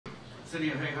City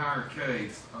of Hayhire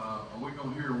case, are we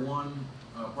going to hear one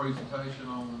presentation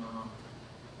on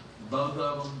both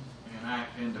of them and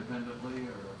act independently?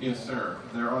 Or? Yes, sir.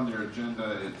 They're on their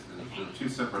agenda. They're two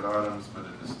separate items, but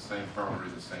it is the same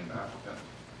property, the same applicant.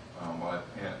 What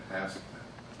I have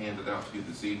handed out to you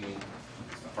this evening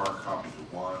is the hard copy to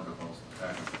one, because the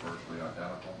packets are virtually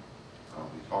identical.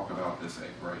 We talked about this at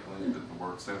great length at the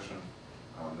work session.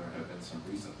 There have been some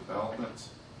recent developments.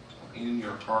 In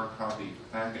your hard copy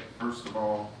packet, first of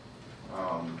all,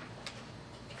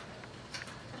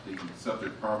 the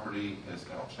subject property has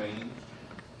now changed.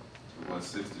 It was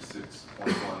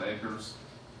 66.1 acres.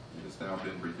 It has now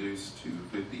been reduced to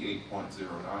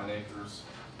 58.09 acres.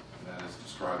 And that is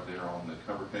described there on the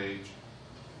cover page,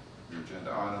 your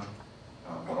agenda item.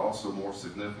 But also more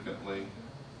significantly,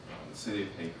 the City of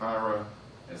Hayhire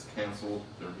has canceled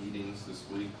their meetings this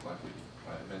week, like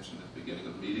I mentioned at the beginning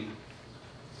of the meeting.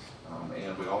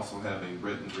 And we also have a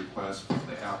written request from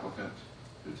the applicant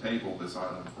to table this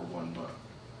item for 1 month,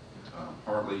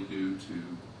 partly due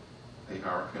to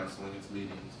Hayhire canceling its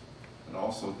meetings, and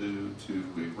also due to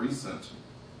a recent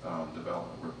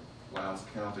development where Lowndes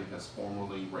County has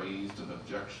formally raised an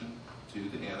objection to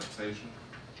the annexation.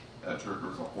 That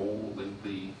triggers a whole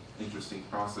lengthy, interesting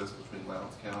process between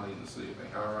Lowndes County and the City of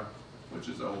Hayhire, which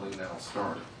is only now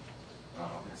started.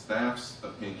 Staff's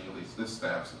opinion, at least this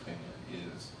staff's opinion,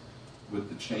 is with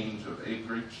the change of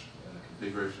acreage and the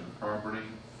configuration of the property,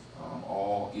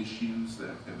 all issues that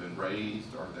have been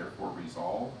raised are therefore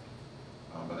resolved.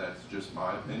 But that's just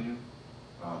my opinion.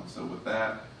 So with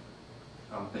that,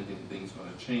 I'm thinking things are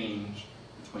going to change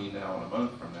between now and a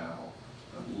month from now,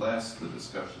 unless the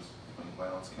discussions between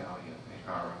Lowndes County and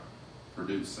Hayhire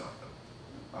produce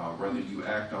something. Whether you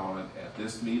act on it at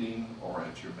this meeting or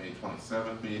at your May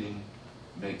 27th meeting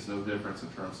makes no difference in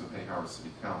terms of Hayhire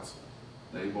City Council.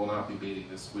 They will not be meeting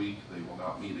this week. They will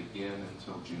not meet again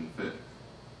until June 5th.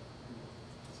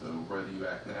 So whether you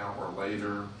act now or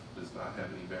later does not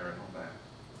have any bearing on that.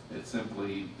 It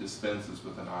simply dispenses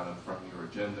with an item from your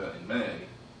agenda in May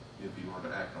if you were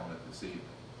to act on it this evening.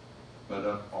 But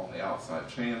on the outside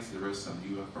chance there is some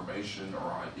new information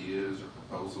or ideas or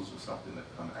proposals or something that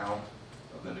come out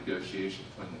of the negotiation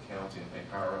between the county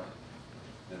and Hayhire,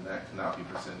 then that cannot be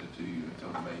presented to you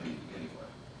until the May meeting anyway.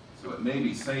 So it may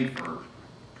be safer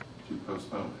to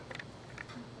postpone it.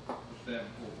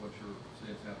 What's your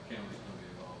sense how the county's going to be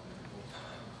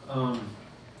involved in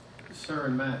it? Sir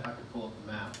and Matt, if I could pull up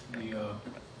the map.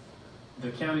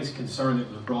 The county's concern that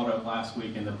was brought up last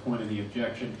week and the point of the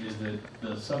objection is that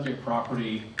the subject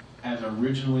property, as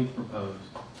originally proposed,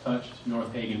 touched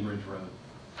North Hagen Bridge Road,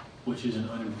 which is an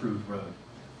unimproved road.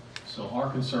 So our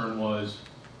concern was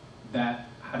that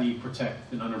how do you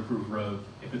protect an unimproved road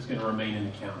if it's going to remain in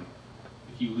the county?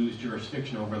 If you lose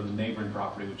jurisdiction over the neighboring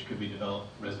property, which could be developed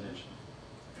residentially.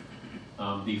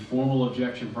 The formal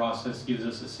objection process gives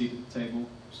us a seat at the table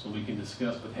so we can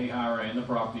discuss with Hayhire and the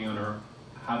property owner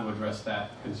how to address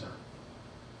that concern.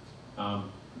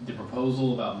 The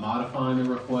proposal about modifying the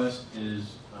request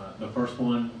is the first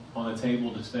one on the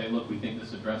table to say, look, we think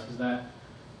this addresses that.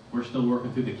 We're still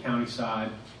working through the county side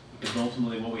because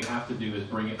ultimately what we have to do is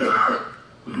bring it back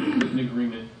with a written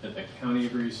agreement that the county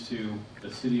agrees to,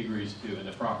 the city agrees to, and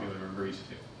the property owner agrees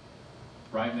to.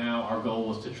 Right now, our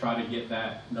goal is to try to get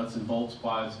that nuts and bolts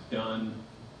wise done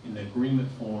in the agreement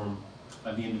form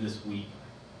by the end of this week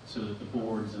so that the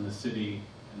boards and the city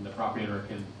and the property owner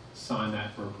can sign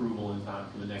that for approval in time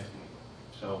for the next meeting.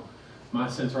 So my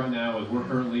sense right now is we're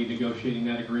currently negotiating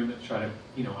that agreement to try to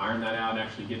iron that out and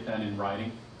actually get that in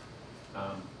writing.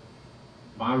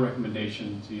 My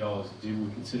recommendation to y'all is do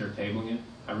we consider tabling it.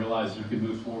 I realize you can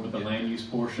move forward with the land use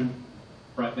portion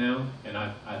right now, and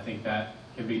I think that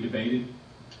can be debated.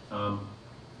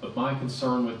 But my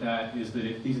concern with that is that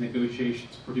if these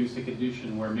negotiations produce a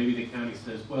condition where maybe the county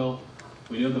says, well,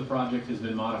 we know the project has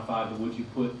been modified, but would you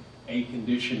put a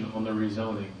condition on the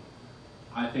rezoning?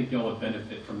 I think y'all would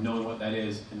benefit from knowing what that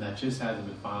is, and that just hasn't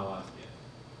been finalized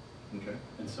yet. Okay.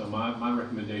 And so my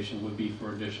recommendation would be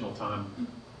for additional time,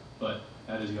 but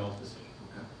that is y'all's decision.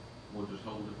 Okay. We'll just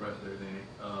hold it right there then.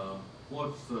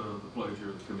 What's the pleasure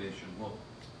of the commission? What,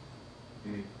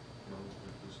 any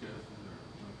discussion or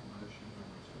information?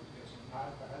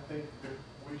 I think that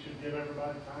we should give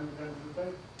everybody time to come to the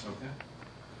table. Okay.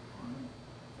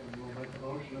 And we'll make a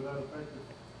motion to that effect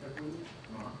if we need.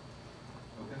 All right.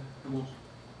 Okay. Who wants?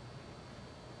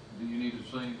 Do you need to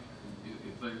say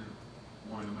if they're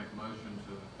wanting to make a motion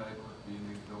to table it? Do you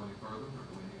need to go any further, or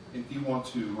do we need to? If you want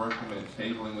to recommend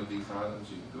tabling of these items,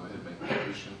 you can go ahead and make a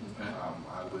motion. Okay.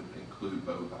 I would include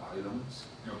both items.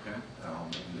 Okay.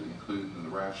 And include in the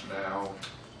rationale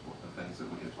the things that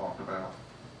we had talked about.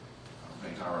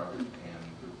 manpower and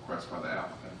the request by the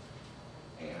applicant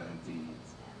and the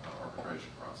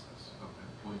arbitration process. Okay,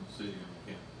 between the city and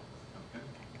the county. Okay.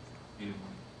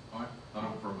 Anyone? All right, I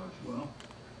don't for a motion. Well,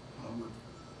 I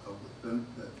would think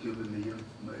that given the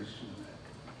information that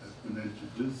has been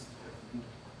introduced,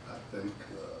 I think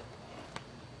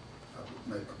I would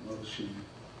make a motion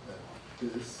that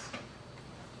this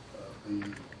be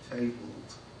tabled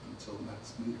until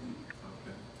next meeting.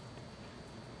 Okay.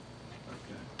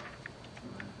 Okay. Do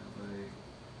I have a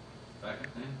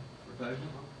second then for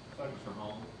table? Mr.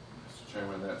 Hall? Mr.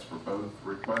 Chairman, that's for both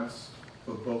requests.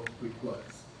 For both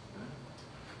requests.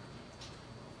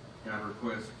 Got a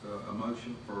request, a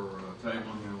motion for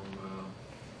tabling on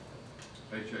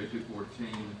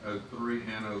HA-2014-03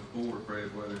 and 04, Fred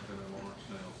Wetherington and Lawrence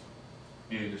Nelson.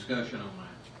 Any discussion on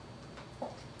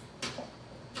that?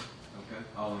 Okay,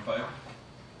 all in favor?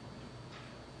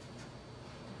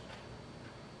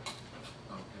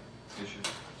 Okay, issue.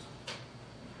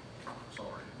 Sorry,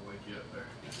 I'll wake you up there.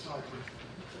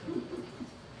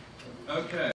 Okay.